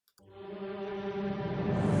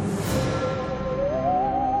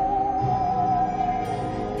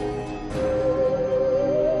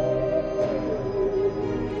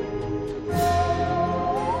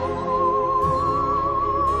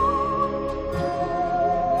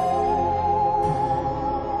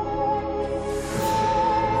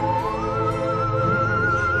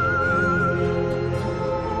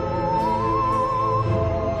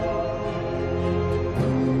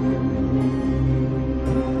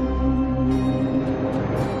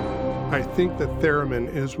think the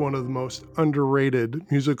theremin is one of the most underrated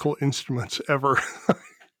musical instruments ever.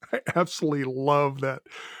 I absolutely love that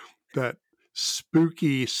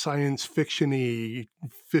spooky science fiction-y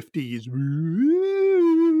 50s.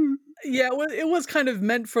 Yeah, it was kind of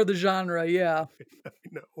meant for the genre, yeah. I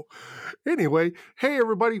know. Anyway, hey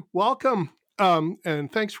everybody, welcome.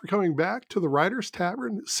 And thanks for coming back to the Writers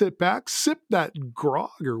Tavern. Sit back, sip that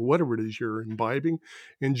grog or whatever it is you're imbibing,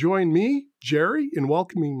 and join me, Jerry, in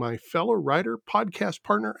welcoming my fellow writer, podcast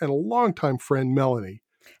partner, and a longtime friend, Melanie.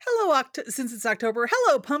 Hello, since it's October.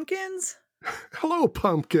 Hello, pumpkins. Hello,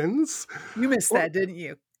 pumpkins. You missed Well, that, didn't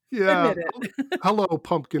you? yeah. Admit it. Hello,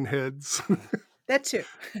 pumpkin heads. That too.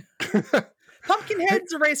 Pumpkin Hey,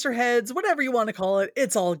 heads, eraser heads, whatever you want to call it.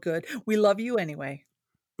 It's all good. We love you anyway.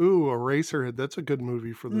 ooh, Eraserhead. That's a good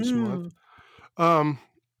movie for this month. Mm.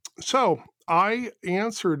 So I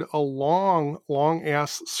answered a long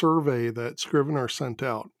ass survey that Scrivener sent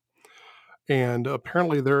out. And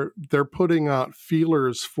apparently they're putting out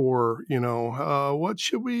feelers for, what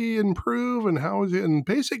should we improve and how is it? And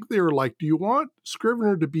basically they're like, do you want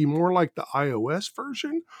Scrivener to be more like the iOS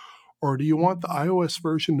version? Or do you want the iOS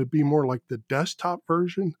version to be more like the desktop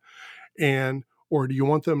version? Or do you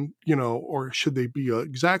want them, or should they be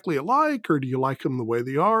exactly alike? Or do you like them the way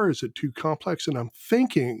they are? Is it too complex? And I'm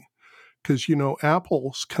thinking, because,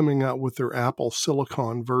 Apple's coming out with their Apple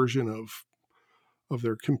Silicon version of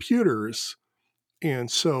their computers.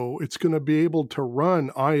 And so it's going to be able to run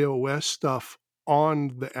iOS stuff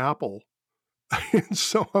on the Apple. And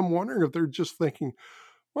so I'm wondering if they're just thinking,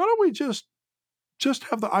 why don't we just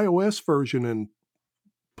have the iOS version and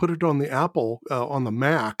put it on the Apple, on the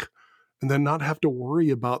Mac, and then not have to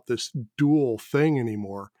worry about this dual thing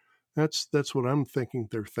anymore. That's what I'm thinking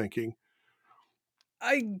they're thinking.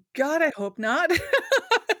 I hope not.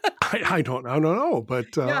 I don't know,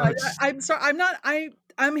 but Yeah, I'm sorry.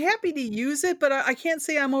 I'm happy to use it, but I can't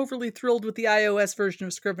say I'm overly thrilled with the iOS version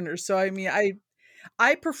of Scrivener. So I mean,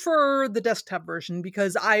 I prefer the desktop version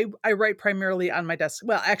because I write primarily on my desk.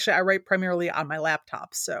 Well, actually, I write primarily on my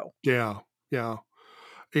laptop. So yeah.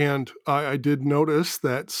 And I did notice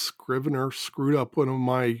that Scrivener screwed up one of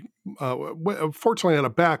my. Fortunately, I had a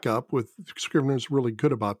backup with Scrivener's really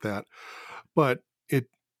good about that, but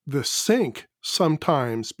the sync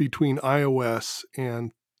sometimes between iOS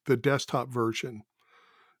and the desktop version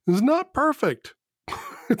is not perfect.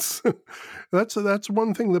 It's that's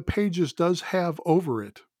one thing that Pages does have over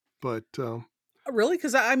it, but really,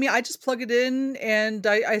 because I mean, I just plug it in and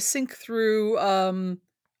I sync through iTunes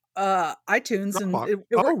and Dropbox. it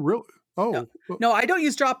Oh, works. really? No, Oh, no, I don't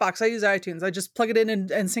use Dropbox. I use iTunes. I just plug it in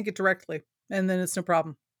and sync it directly, and then it's no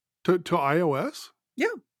problem. to iOS? Yeah,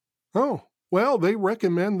 Oh, well, they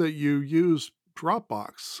recommend that you use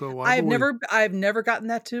Dropbox. So I've never gotten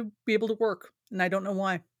that to be able to work, and I don't know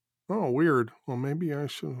why. Oh, weird. Well, maybe I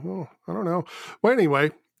should. Oh, I don't know. Well,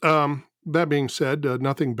 anyway, that being said,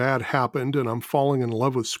 nothing bad happened, and I'm falling in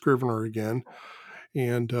love with Scrivener again,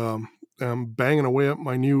 and I'm banging away at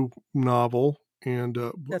my new novel, and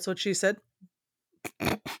That's what she said.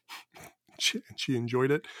 she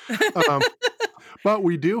enjoyed it. Um, but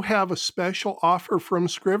we do have a special offer from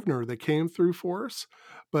Scrivener that came through for us,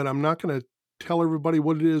 but I'm not going to tell everybody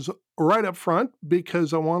what it is right up front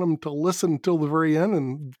because I want them to listen until the very end.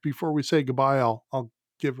 And before we say goodbye, I'll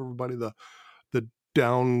give everybody the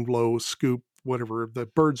down low scoop, whatever, the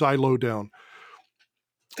bird's eye lowdown.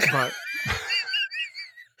 But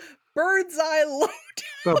Bird's eye lowdown.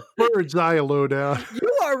 the bird's eye lowdown.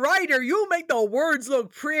 You are a writer. You make the words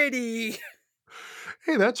look pretty.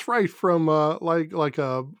 Hey, that's right from like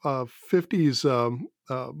a 50s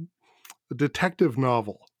detective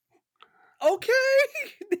novel. Okay,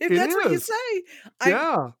 if that's what you say.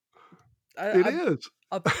 It is.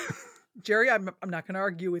 Jerry, I'm not going to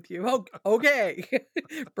argue with you. Oh, okay,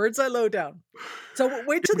 bird's eye lowdown. So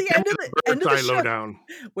wait till the end of the show. Lowdown.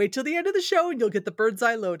 Wait till the end of the show, and you'll get the bird's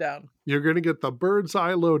eye lowdown. You're going to get the bird's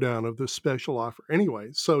eye lowdown of this special offer. Anyway,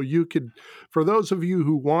 so you could, for those of you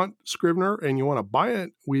who want Scrivener and you want to buy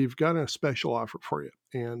it, we've got a special offer for you.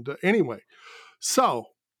 And anyway, so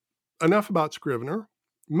enough about Scrivener.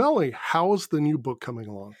 Melly, how's the new book coming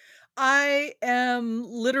along? I am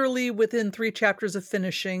literally within 3 chapters of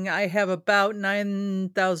finishing. I have about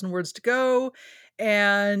 9,000 words to go,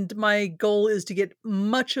 and my goal is to get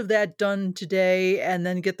much of that done today and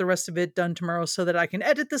then get the rest of it done tomorrow so that I can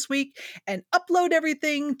edit this week and upload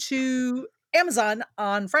everything to Amazon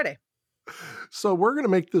on Friday. So we're going to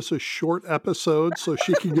make this a short episode so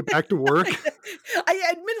she can get back to work.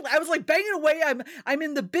 Admittedly, I was like banging away. I'm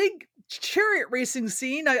in the big chariot racing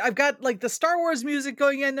scene. I've got like the Star Wars music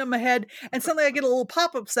going in my head, and suddenly I get a little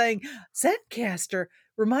pop-up saying, Zencaster,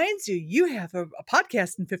 reminds you, you have a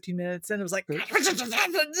podcast in 15 minutes. And it was like, Uh,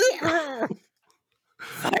 well,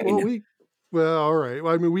 fine. we well, all right.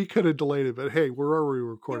 Well, I mean, we could have delayed it, but hey, we're already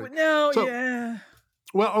recording. No, So, yeah.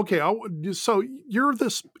 well, okay. So you're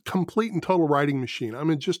this complete and total writing machine.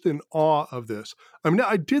 I'm just in awe of this. I mean,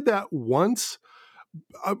 I did that once,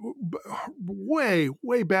 way,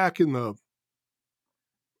 way back in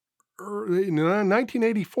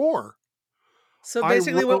 1984. So I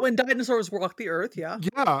basically, wrote, when dinosaurs walked the earth, yeah.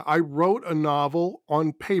 yeah, I wrote a novel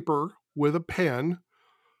on paper with a pen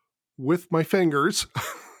with my fingers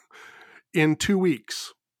in 2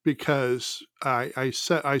 weeks because I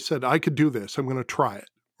said I could do this. I'm going to try it,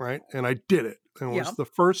 right? And I did it. And it Yeah. was the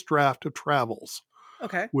first draft of Travels,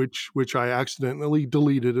 Okay. which I accidentally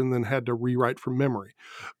deleted and then had to rewrite from memory.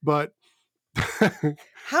 But and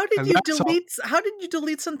that's all. How did you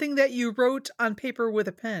delete something that you wrote on paper with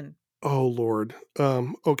a pen? Oh Lord.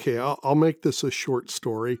 Okay, I'll make this a short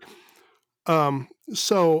story.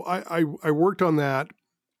 So I worked on that,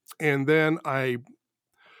 and then I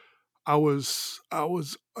was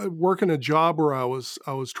working a job where I was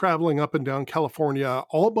traveling up and down California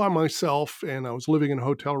all by myself, and I was living in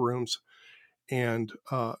hotel rooms. And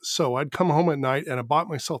so I'd come home at night, and I bought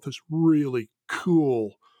myself this really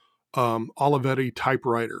cool Olivetti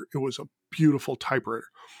typewriter. It was a beautiful typewriter,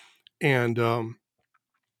 and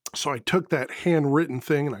so I took that handwritten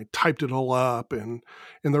thing and I typed it all up. And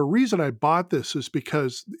the reason I bought this is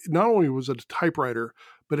because not only was it a typewriter,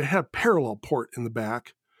 but it had a parallel port in the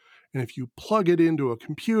back. And if you plug it into a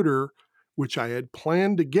computer, which I had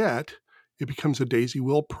planned to get, it becomes a daisy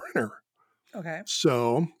wheel printer. Okay.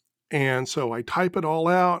 So I type it all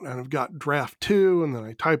out, and I've got draft 2, and then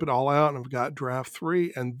I type it all out, and I've got draft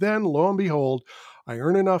 3. And then lo and behold, I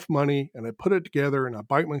earn enough money and I put it together and I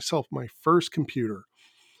buy myself my first computer,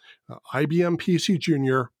 IBM PC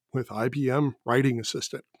Junior with IBM Writing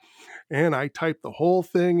Assistant. And I type the whole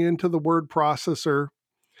thing into the word processor.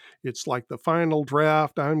 It's like the final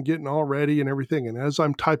draft. I'm getting all ready and everything. And as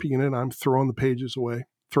I'm typing it in, I'm throwing the pages away,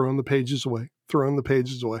 throwing the pages away, throwing the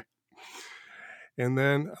pages away. And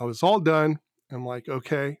then I was all done. I'm like,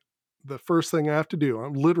 okay, the first thing I have to do,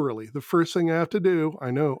 the first thing I have to do,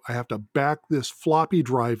 I know I have to back this floppy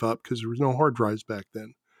drive up because there was no hard drives back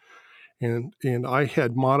then. And I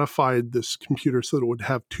had modified this computer so that it would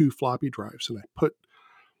have 2 floppy drives. And I put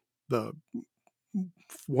the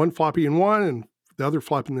one floppy in one and the other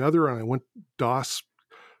floppy in the other. And I went DOS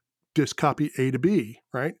disk copy A to B,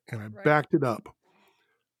 right? And I Right.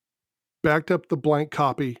 backed up the blank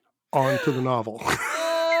copy onto the novel.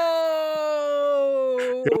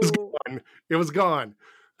 It was Oh. gone. It was gone.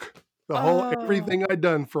 Oh. Everything I'd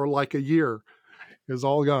done for like a year is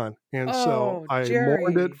all gone. And so Oh, I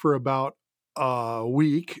mourned it Jerry. for about a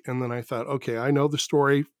week. And then I thought, okay, I know the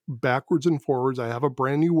story backwards and forwards. I have a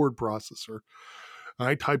brand new word processor.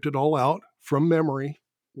 I typed it all out from memory.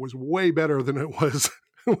 It was way better than it was.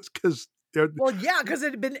 It was because Well, yeah, because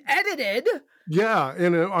it had been edited. yeah,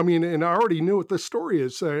 and I mean, and I already knew what the story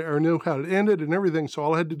is. I knew how it ended and everything. So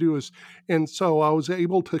all I had to do is, and so I was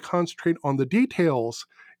able to concentrate on the details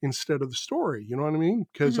instead of the story. You know what I mean?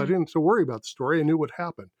 Because I Mhm. didn't have to worry about the story. I knew what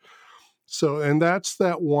happened. So, and that's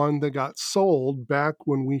that one that got sold back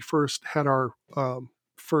when we first had our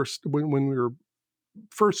when we were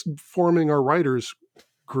first forming our writers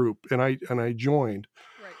group, and I joined.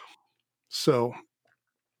 Right. So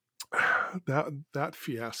that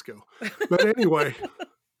fiasco. But anyway.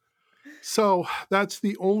 So that's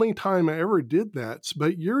the only time I ever did that.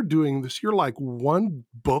 But you're doing this. You're like one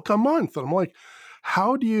book a month. And I'm like,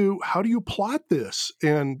 how do you plot this?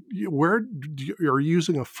 And are you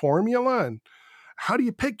using a formula? And how do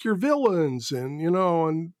you pick your villains?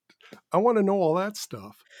 And I want to know all that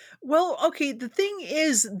stuff. Well, okay, the thing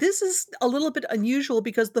is, this is a little bit unusual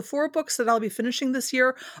because the 4 books that I'll be finishing this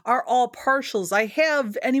year are all partials. I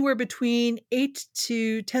have anywhere between 8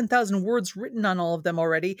 to 10,000 words written on all of them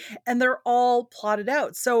already, and they're all plotted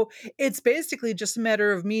out. So it's basically just a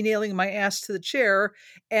matter of me nailing my ass to the chair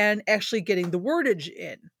and actually getting the wordage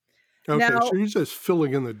in. Okay, Now, so you're just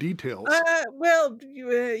filling in the details.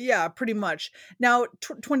 yeah, pretty much. Now,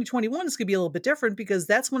 2021 is gonna be a little bit different because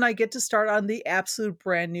that's when I get to start on the absolute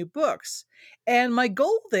brand new books. And my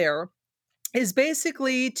goal there is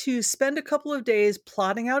basically to spend a couple of days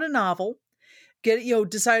plotting out a novel,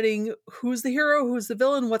 deciding who's the hero, who's the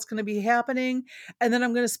villain, what's gonna be happening, and then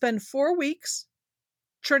I'm gonna spend 4 weeks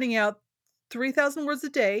churning out 3,000 words a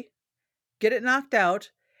day, get it knocked out,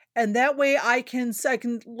 and that way I can just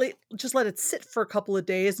let it sit for a couple of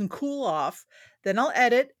days and cool off. Then I'll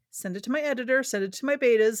edit, send it to my editor, send it to my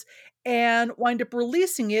betas, and wind up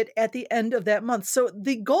releasing it at the end of that month. So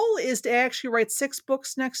the goal is to actually write 6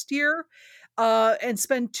 books next year, and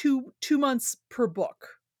spend 2 months per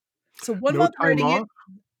book. So 1 No month time writing it,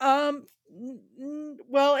 off?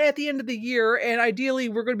 well, at the end of the year, and ideally,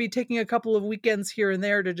 we're gonna be taking a couple of weekends here and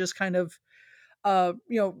there to just kind of,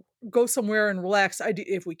 go somewhere and relax.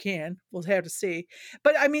 If we can, we'll have to see.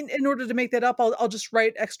 But I mean, in order to make that up, I'll just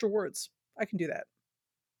write extra words. I can do that.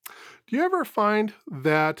 Do you ever find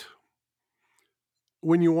that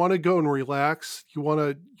when you wanna go and relax, you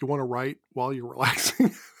wanna write while you're relaxing?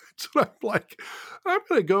 That's what I'm like. I'm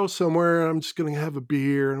gonna go somewhere, and I'm just gonna have a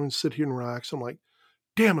beer, and I'm gonna sit here and relax. I'm like,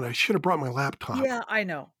 "Damn it, I should have brought my laptop." Yeah, I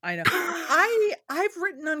know, I know. I've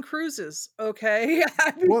written on cruises, okay?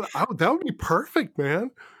 I mean, Well, that would be perfect,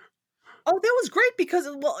 man. oh, that was great because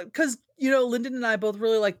because, Lyndon and I both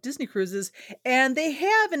really like Disney cruises, and they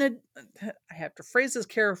have I have to phrase this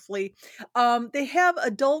carefully, they have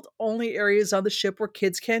adult-only areas on the ship where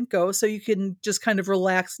kids can't go, so you can just kind of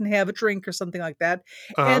relax and have a drink or something like that,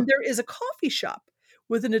 Uh-huh. and there is a coffee shop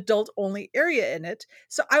with an adult-only area in it,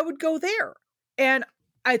 so I would go there, and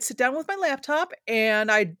I'd sit down with my laptop,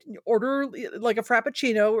 and I'd order, like, a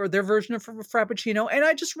frappuccino or their version of a frappuccino, and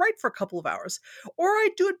I'd just write for a couple of hours. Or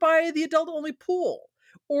I'd do it by the adult only pool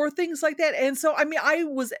or things like that. And so, I mean,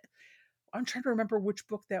 I'm trying to remember which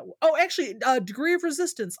book that was. Oh, actually, Degree of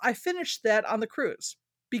Resistance. I finished that on the cruise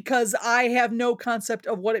because I have no concept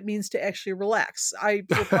of what it means to actually relax. I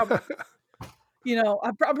will probably,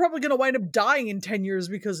 I'm probably going to wind up dying in 10 years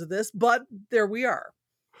because of this, but there we are.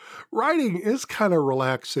 Writing is kinda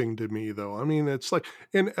relaxing to me, though. I mean, it's like,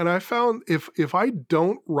 and I found if I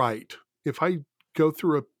don't write, if I go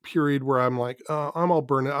through a period where I'm like, I'm all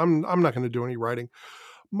burned out, I'm not gonna do any writing,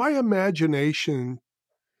 my imagination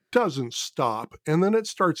doesn't stop, and then it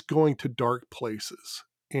starts going to dark places,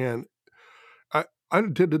 and I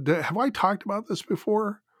did have I talked about this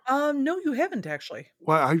before? No, you haven't actually.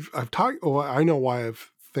 Well, I've talked. Oh, I know why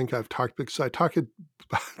I've talked, because I talked it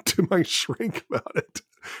to my shrink about it,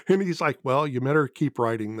 and he's like, "Well, you better keep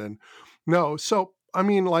writing then." No, so I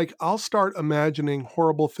mean, like, I'll start imagining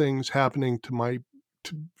horrible things happening to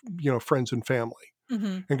friends and family,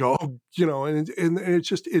 Hmm. and go, oh, and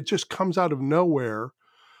it just comes out of nowhere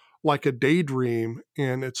like a daydream,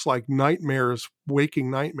 and it's like nightmares, waking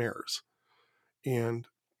nightmares, and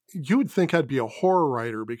you would think I'd be a horror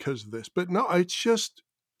writer because of this, but no, it's just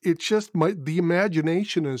my the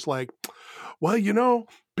imagination is like, well,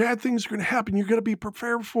 bad things are going to happen. You're going to be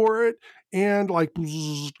prepared for it, and like,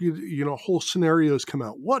 whole scenarios come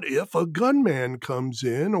out. What if a gunman comes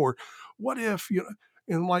in, or what if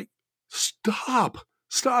and like, stop.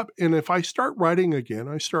 And if I start writing again,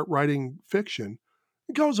 I start writing fiction,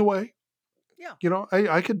 it goes away. Yeah.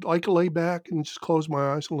 I could lay back and just close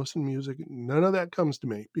my eyes and listen to music. None of that comes to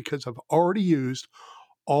me because I've already used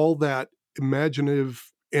all that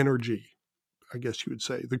imaginative energy. I guess you would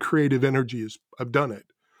say the creative energy is I've done it.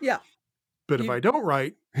 Yeah. But if You, I don't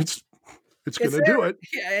write, it's going it's to there. do it.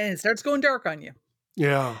 Yeah. And it starts going dark on you.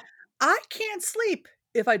 Yeah. I can't sleep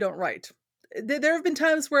if I don't write. There have been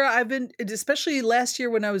times where I've been, especially last year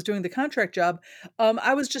when I was doing the contract job,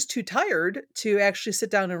 I was just too tired to actually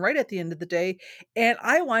sit down and write at the end of the day. And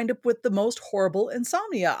I wind up with the most horrible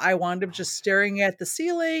insomnia. I wind up just staring at the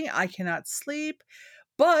ceiling. I cannot sleep.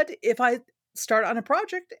 But if I start on a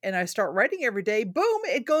project and I start writing every day, boom,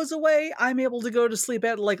 it goes away. I'm able to go to sleep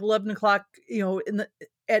at like 11 o'clock,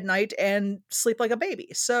 at night and sleep like a baby.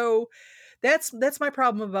 So that's my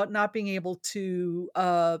problem about not being able to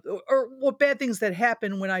or what bad things that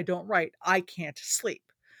happen when I don't write. I can't sleep.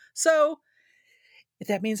 So if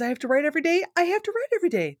that means I have to write every day, I have to write every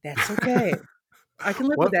day. That's okay. I can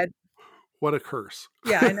live with what that. what a curse.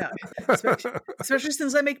 Yeah, I know. Especially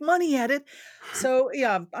since I make money at it. So,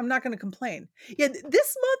 yeah, I'm not gonna complain. Yeah,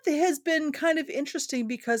 this month has been kind of interesting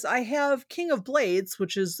because I have King of Blades,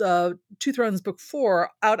 which is, Two Thrones Book 4,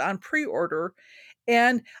 out on pre-order,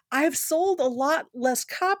 and I've sold a lot less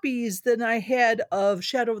copies than I had of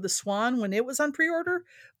Shadow of the Swan when it was on pre-order,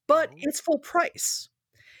 but Oh. it's full price.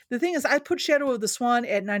 The thing is I put Shadow of the Swan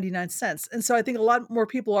at 99 cents, and so I think a lot more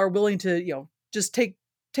people are willing to, just take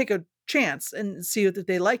a chance and see if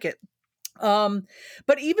they like it. Um,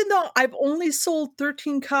 but even though I've only sold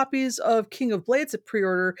 13 copies of King of Blades at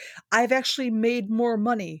pre-order, I've actually made more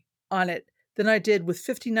money on it than I did with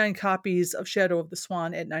 59 copies of Shadow of the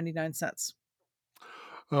Swan at 99 cents.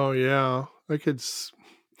 Oh yeah,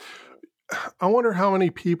 I wonder how many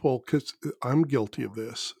people, because I'm guilty of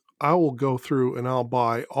this. I will go through and I'll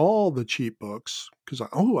buy all the cheap books because I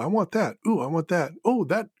want that. Oh, I want that. Oh,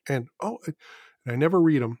 that, and I never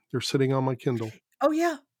read them. They're sitting on my Kindle. Oh,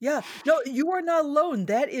 yeah, yeah. No, you are not alone.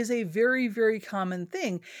 That is a very, very common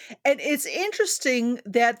thing, and it's interesting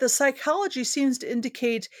that the psychology seems to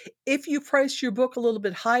indicate if you price your book a little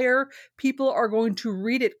bit higher, people are going to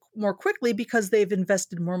read it more quickly because they've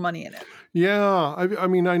invested more money in it. Yeah, I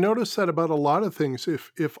mean, I noticed that about a lot of things.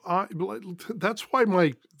 If I like, that's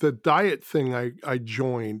why the diet thing I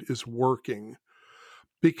joined is working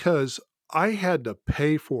because I had to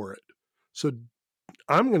pay for it. So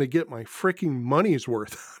I'm going to get my freaking money's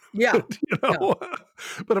worth out Yeah, of it, yeah.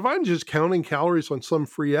 But if I'm just counting calories on some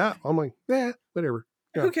free app, I'm like, whatever.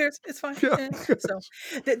 Yeah, Who cares? It's fine. yeah, So,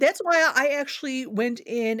 that's why I actually went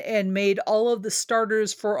in and made all of the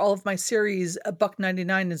starters for all of my series a buck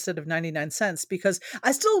 99 instead of 99 cents because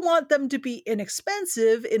I still want them to be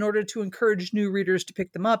inexpensive in order to encourage new readers to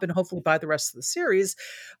pick them up and hopefully buy the rest of the series.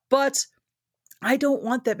 But I don't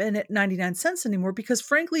want them in at 99 cents anymore because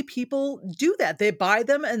frankly, people do that. They buy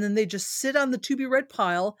them and then they just sit on the to be read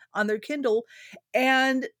pile on their Kindle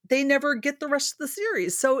and they never get the rest of the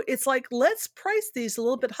series. So it's like, let's price these a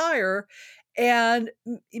little bit higher and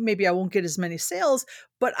maybe I won't get as many sales,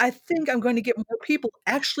 but I think I'm going to get more people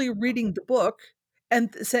actually reading the book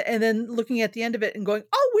and then looking at the end of it and going,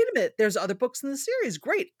 "Oh, wait a minute, there's other books in the series.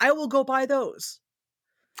 Great. I will go buy those."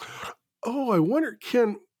 Oh, I wonder,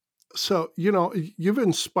 so, you've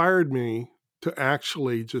inspired me to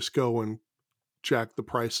actually just go and jack the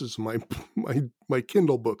prices of my my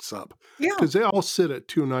Kindle books up Yeah. because they all sit at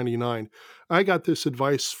 $2.99. I got this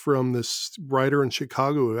advice from this writer in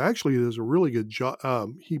Chicago who actually does a really good job.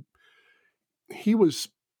 He was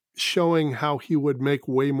showing how he would make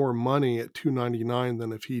way more money at $2.99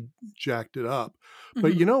 than if he jacked it up.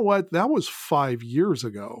 But you Mhm. know what? That was 5 years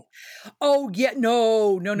ago. Oh, yeah,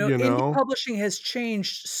 no, no, no, You indie know, publishing has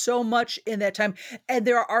changed so much in that time, and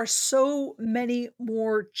there are so many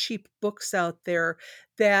more cheap books out there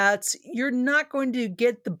that you're not going to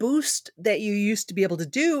get the boost that you used to be able to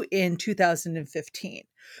do in 2015.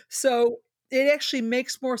 So, it actually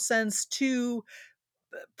makes more sense to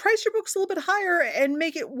price your books a little bit higher and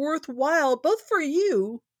make it worthwhile both for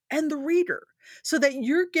you and the reader so that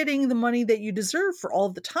you're getting the money that you deserve for all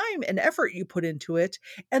the time and effort you put into it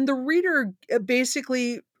and the reader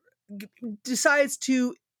basically decides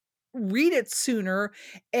to read it sooner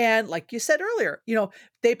and like you said earlier,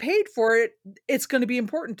 they paid for it, it's going to be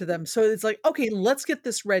important to them, so it's like, okay, let's get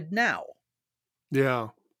this read now. yeah,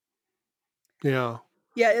 yeah.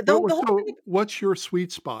 Yeah, the whole thing. So, what's your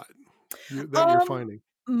sweet spot that you're um finding?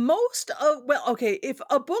 Most of, well, okay, if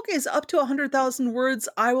a book is up to 100,000 words,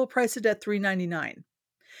 I will price it at 3.99.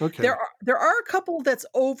 Okay. There are a couple that's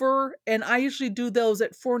over, and I usually do those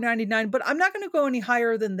at 4.99, but I'm not gonna go any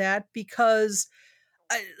higher than that because,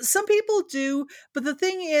 some people do, but the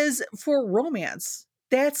thing is, for romance,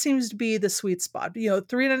 that seems to be the sweet spot.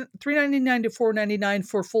 3.99 to 4.99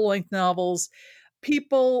 for full-length novels.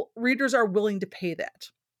 Readers are willing to pay that.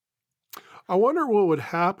 I wonder what would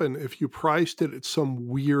happen if you priced it at some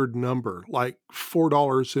weird number, like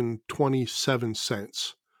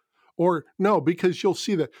 $4.27. Or no, because you'll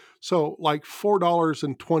see that. So like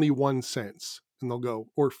 $4.21, and they'll go,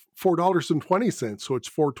 or $4.20, so it's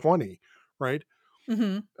 4.20, right?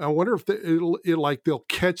 Mhm. I wonder if like they'll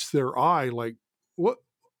catch their eye, like, what?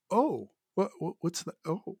 Oh, what's that?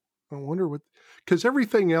 Oh, I wonder what, because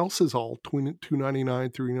everything else is all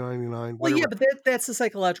 2.99, 3.99, Well, yeah, whatever. but that's a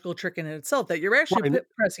psychological trick in itself that you're actually Right.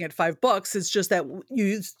 pressing at $5. It's just that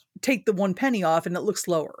take the 1 penny off and it looks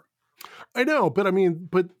lower. I know, but I mean,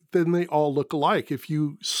 but then they all look alike. If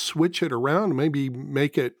you switch it around, maybe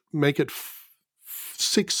make it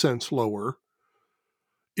 6 cents lower,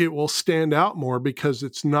 it will stand out more because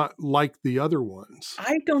it's not like the other ones.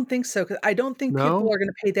 I don't think so, 'cause I don't think people No? are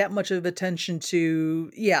gonna pay that much of attention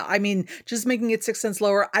to, yeah, I mean, just making it 6 cents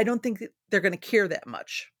lower, I don't think that they're gonna care that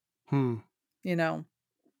much, Hmm. you know?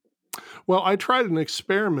 Well, I tried an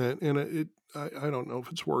experiment, and I don't know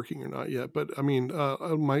if it's working or not yet, but I mean,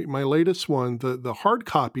 my latest one, the hard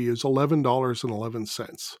copy is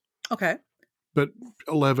 $11.11, Okay. but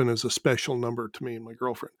 11 is a special number to me and my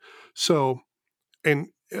girlfriend. So, and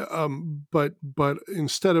but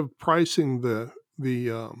instead of pricing the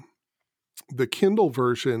Kindle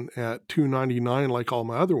version at 2.99 like all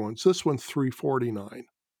my other ones, this one's 3.49,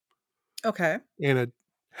 Okay. and it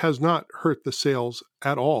has not hurt the sales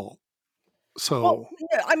at all. Well, So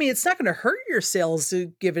yeah, I mean, it's not gonna hurt your sales to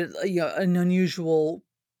give it, an unusual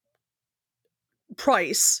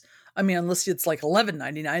price. I mean, unless it's like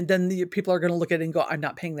 11.99, then the people are gonna look at it and go, "I'm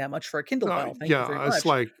not paying that much for a Kindle file, thank you very yeah, it's much."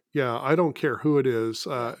 like, yeah, I don't care who it is.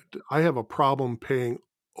 Yeah. I have a problem paying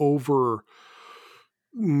over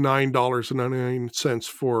 $9.99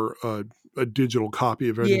 for a digital copy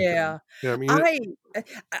of anything. Yeah. Yeah, I mean, I I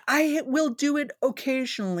I will do it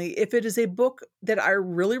occasionally if it is a book that I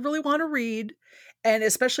really, really wanna read, and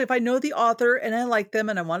especially if I know the author and I like them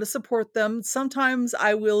and I wanna support them, sometimes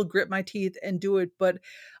I will grit my teeth and do it, but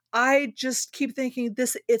I just keep thinking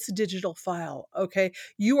it's a digital file, okay?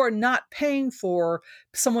 You are not paying for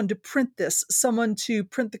someone to print this, someone to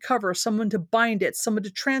print the cover, someone to bind it, someone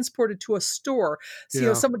to transport it to a store, so,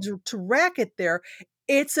 yeah, someone to rack it there.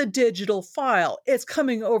 It's a digital file. It's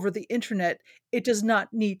coming over the internet. It does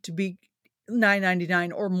not need to be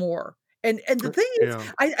 9.99 or more. And the thing is,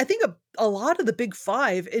 yeah. I think a lot of the big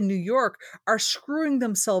 5 in New York are screwing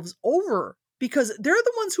themselves over because they're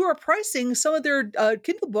the ones who are pricing some of their,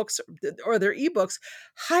 Kindle books or their ebooks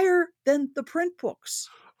higher than the print books.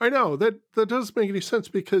 I know that doesn't make any sense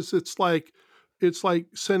because it's like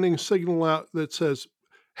sending a signal out that says,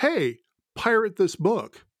 "Hey, pirate this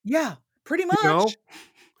book," Yeah, pretty you much. know?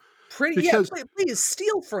 Yeah, Because please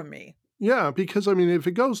steal from me. yeah, because I mean, if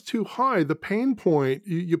it goes too high, the pain point,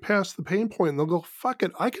 you pass the pain point, and they'll go, "Fuck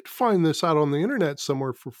it, I could find this out on the internet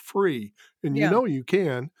somewhere for free," and you Yeah. know you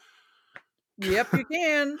can, Yep, you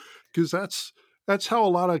can. because that's how a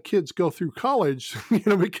lot of kids go through college,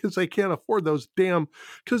 because they can't afford those damn.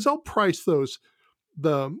 Because they'll price those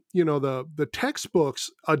the textbooks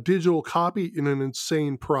a digital copy in an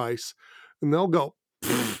insane price, and they'll go,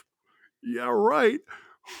 "Pfft, yeah, right."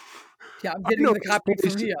 Yeah, I'm I getting know the this copy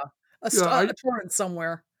from place. yeah, Yeah, a torrent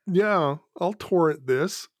somewhere. I'll torrent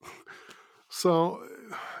this. So,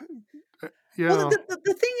 Well, yeah.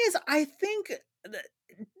 the thing is, I think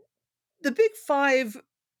the big 5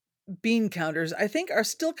 bean counters, I think, are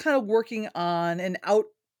still kind of working on an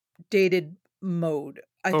outdated mode.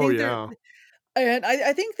 I Oh, think they're yeah. and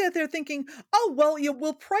I think that they're thinking, "Oh, well,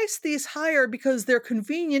 we'll price these higher because they're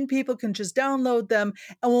convenient, people can just download them,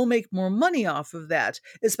 and we'll make more money off of that."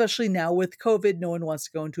 Especially now with COVID, no one wants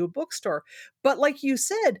to go into a bookstore. But like you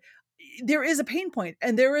said, there is a pain point,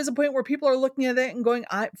 and there is a point where people are looking at it and going,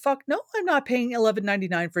 "I fuck no, I'm not paying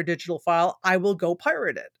 11.99 for a digital file, I will go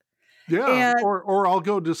pirate it." Yeah, And or I'll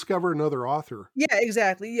go discover another author, yeah,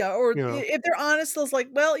 exactly, yeah, or you know? if they're honest, they'll like,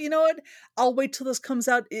 "Well, you know what? I'll wait till this comes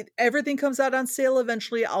out, everything comes out on sale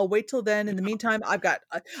eventually, I'll wait till then, in the meantime, I've got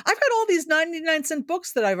all these 99-cent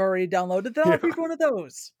books that I've already downloaded, then I'll Yeah, read one of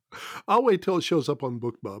those." I'll wait till it shows up on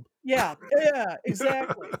BookBub. Yeah, yeah,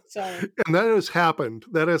 exactly, so And that has happened.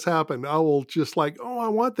 That has happened. I will just like, "Oh, I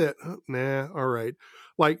want that." Nah, alright.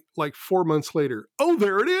 Like 4 months later, "Oh,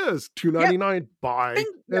 there it is, yep, $2.99, buy."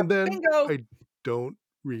 yep, And then bingo. I don't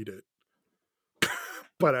read it,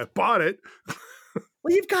 but I bought it.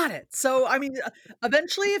 Well, you've got it, so, I mean,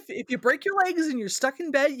 eventually, if you break your legs and you're stuck in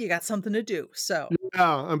bed, you got something to do, so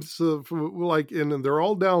Yeah, I'm so like, and then they're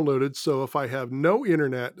all downloaded. So if I have no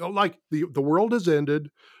internet, like the world has ended,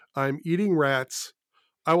 I'm eating rats.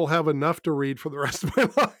 I will have enough to read for the rest of my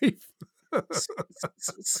life.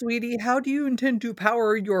 Sweetie, how do you intend to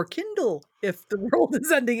power your Kindle if the world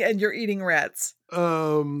is ending and you're eating rats?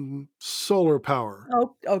 Solar power.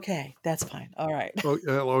 Oh, okay, that's fine, alright. Oh,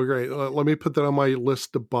 yeah, oh, great. Let me put that on my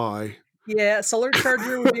list to buy. Yeah, solar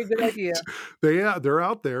charger would be a good idea, They're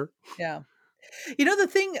out there. yeah. You know, the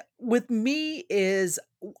thing with me is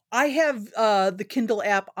I have, the Kindle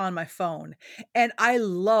app on my phone, and I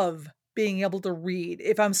love being able to read.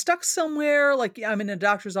 If I'm stuck somewhere, like I'm in a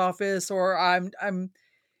doctor's office or I'm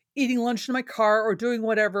eating lunch in my car or doing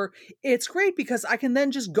whatever, it's great because I can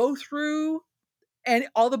then just go through and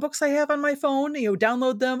all the books I have on my phone,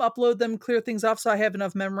 download them, upload them, clear things off so I have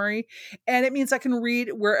enough memory, and it means I can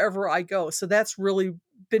read wherever I go, so that's really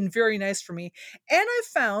been very nice for me, and I've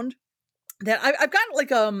found that I've got, like,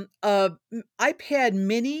 iPad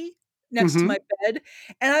mini next to my Hmm. bed,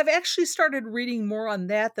 and I've actually started reading more on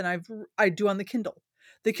that than I do on the Kindle.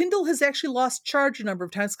 The Kindle has actually lost charge a number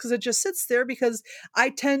of times because it just sits there because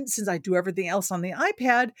since I do everything else on the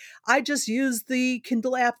iPad, I just use the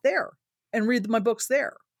Kindle app there and read my books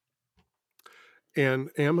there. And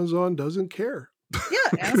Amazon doesn't care. Yeah,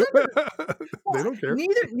 Amazon does. They Well, don't care.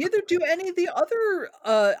 neither do any of the other,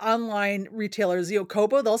 online retailers,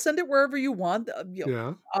 Kobo, they'll send it wherever you want,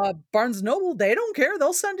 Yeah. Barnes& Noble, they don't care,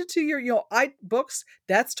 they'll send it to your, I books,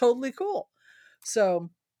 that's totally cool.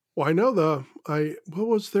 So, Well, I know I what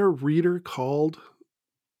was their reader called?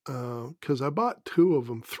 Because I bought 2 of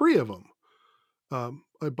them, 3 of them.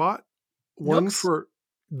 I bought one Nooks? for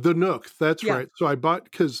the Nook, that's Yeah, right. So I bought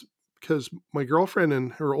because my girlfriend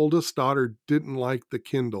and her oldest daughter didn't like the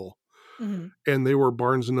Kindle, mhm. and they were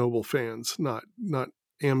Barnes& and Noble fans, not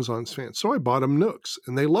Amazon's fans. So I bought them Nooks,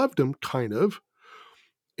 and they loved them, kind of.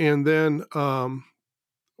 And then,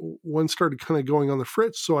 one started kinda going on the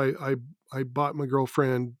fritz, so I bought my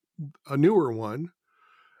girlfriend a newer one,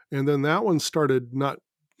 and then that one started not,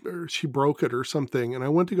 or she broke it or something, and I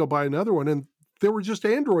went to go buy another one, and there were just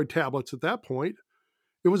Android tablets at that point.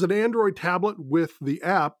 It was an Android tablet with the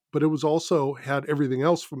app, but it was also had everything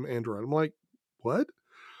else from Android. I'm like, what?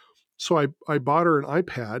 So I bought her an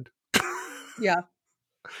iPad, Yeah.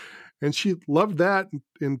 and she loved that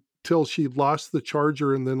until she lost the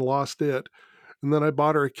charger and then lost it. And then I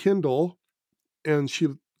bought her a Kindle, and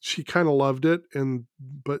she kind of loved it, and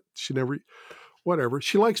but she never, whatever.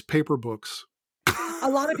 She likes paper books. A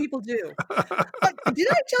lot of people do. But did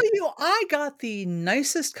I tell you I got the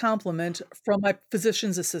nicest compliment from my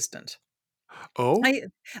physician's assistant? Oh, I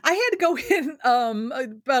I had to go in,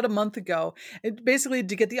 about a month ago, basically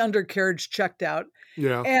to get the undercarriage checked out,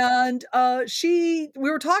 yeah, and, we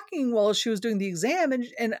were talking while she was doing the exam,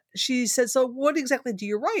 and she said, "So what exactly do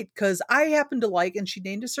you write? Because I happen to like," and she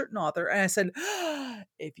named a certain author, and I said,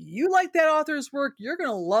 "If you like that author's work, you're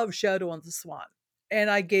gonna love Shadow on the Swan." And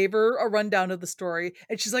I gave her a rundown of the story,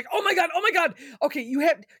 and she's like, oh my god, okay, you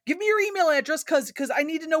have give me your email address because I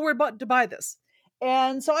need to know where bu to buy this."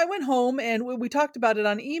 And so I went home and we talked about it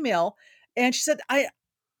on email, and she said, "I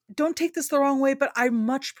don't take this the wrong way, but I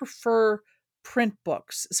much prefer print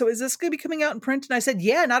books. So is this gonna be coming out in print?" And I said,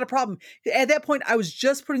 "Yeah, not a problem." At that point, I was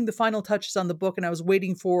just putting the final touches on the book, and I was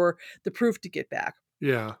waiting for the proof to get back.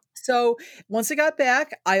 yeah. So once it got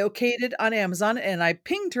back, I okayed it on Amazon, and I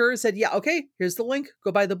pinged her and said, "Yeah, okay, here's the link.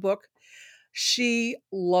 Go buy the book." She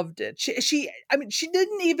loved it. I mean, she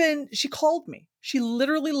didn't even she called me. She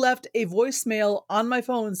literally left a voicemail on my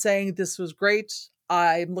phone saying, "This was great.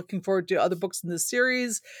 I'm looking forward to other books in this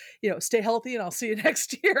series. Stay healthy and I'll see you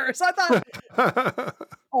next year." So I thought,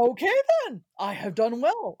 "Okay then. I have done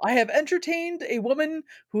well. I have entertained a woman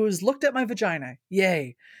who has looked at my vagina.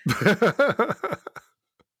 Yay."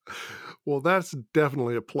 Well, that's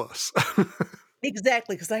definitely a plus.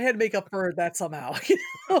 Exactly, because I had to make up for that somehow.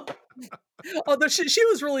 Although she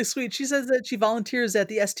was really sweet. She says that she volunteers at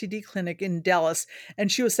the STD clinic in Dallas,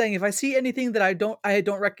 and she was saying, "If I see anything that I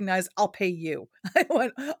don't recognize, I'll pay you." I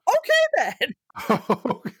went, "Okay then."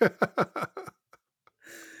 Oh,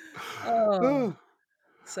 Oh,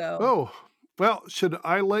 so oh, well, should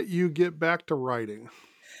I let you get back to writing?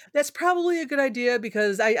 that's probably a good idea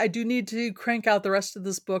because I do need to crank out the rest of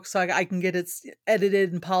this book so I can get it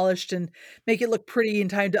edited and polished and make it look pretty in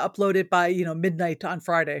time to upload it by, midnight on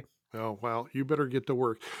Friday. Oh, well, you better get to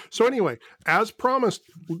work. So, anyway, as promised,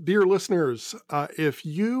 dear listeners, if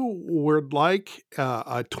you would like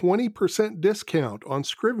a 20% discount on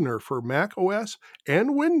Scrivener for Mac OS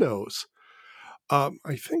and Windows, I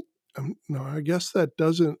think, no, I guess that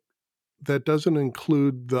doesn't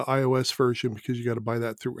include the iOS version because you got to buy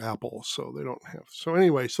that through Apple. So they don't have. So,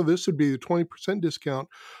 anyway, so this would be the 20% discount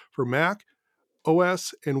for Mac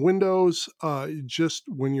OS and Windows. Just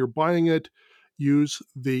when you're buying it, use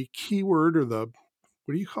the keyword or the,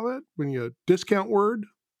 what do you call it? When you discount word?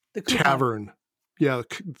 The coupon. Tavern. Yeah,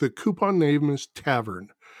 the coupon name is Tavern.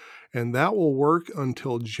 And that will work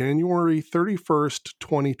until January 31st,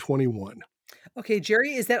 2021. Okay,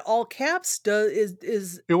 Jerry, is that all caps? Does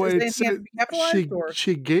It's anything have to be capitalized she or?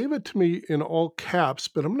 she gave it to me in all caps,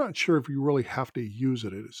 but I'm not sure if you really have to use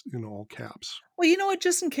it in all caps. Well, you know what?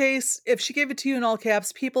 Just in case, if she gave it to you in all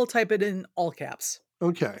caps, people type it in all caps.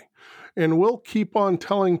 Okay. And we'll keep on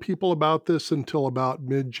telling people about this until about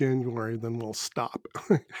mid January, then we'll stop.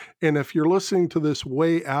 And if you're listening to this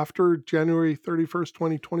way after January 31st,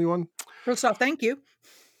 2021, First off, thank you.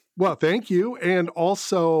 well, thank you. And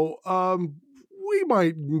also, we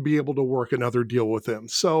might be able to work another deal with them.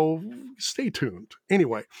 So stay tuned.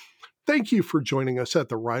 Anyway, thank you for joining us at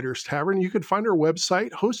the Writers Tavern. You can find our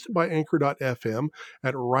website hosted by Anchor.fm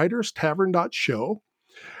at writerstavern.show.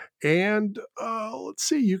 And let's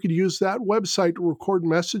see, you could use that website to record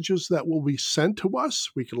messages that will be sent to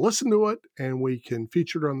us. We can listen to it and we can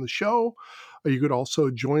feature it on the show. You could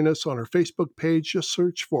also join us on our Facebook page. Just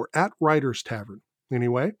search for at Writers Tavern.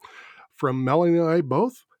 Anyway, from Melanie and I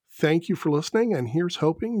both, thank you for listening. And here's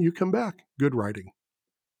hoping you come back. Good writing.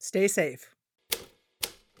 Stay safe.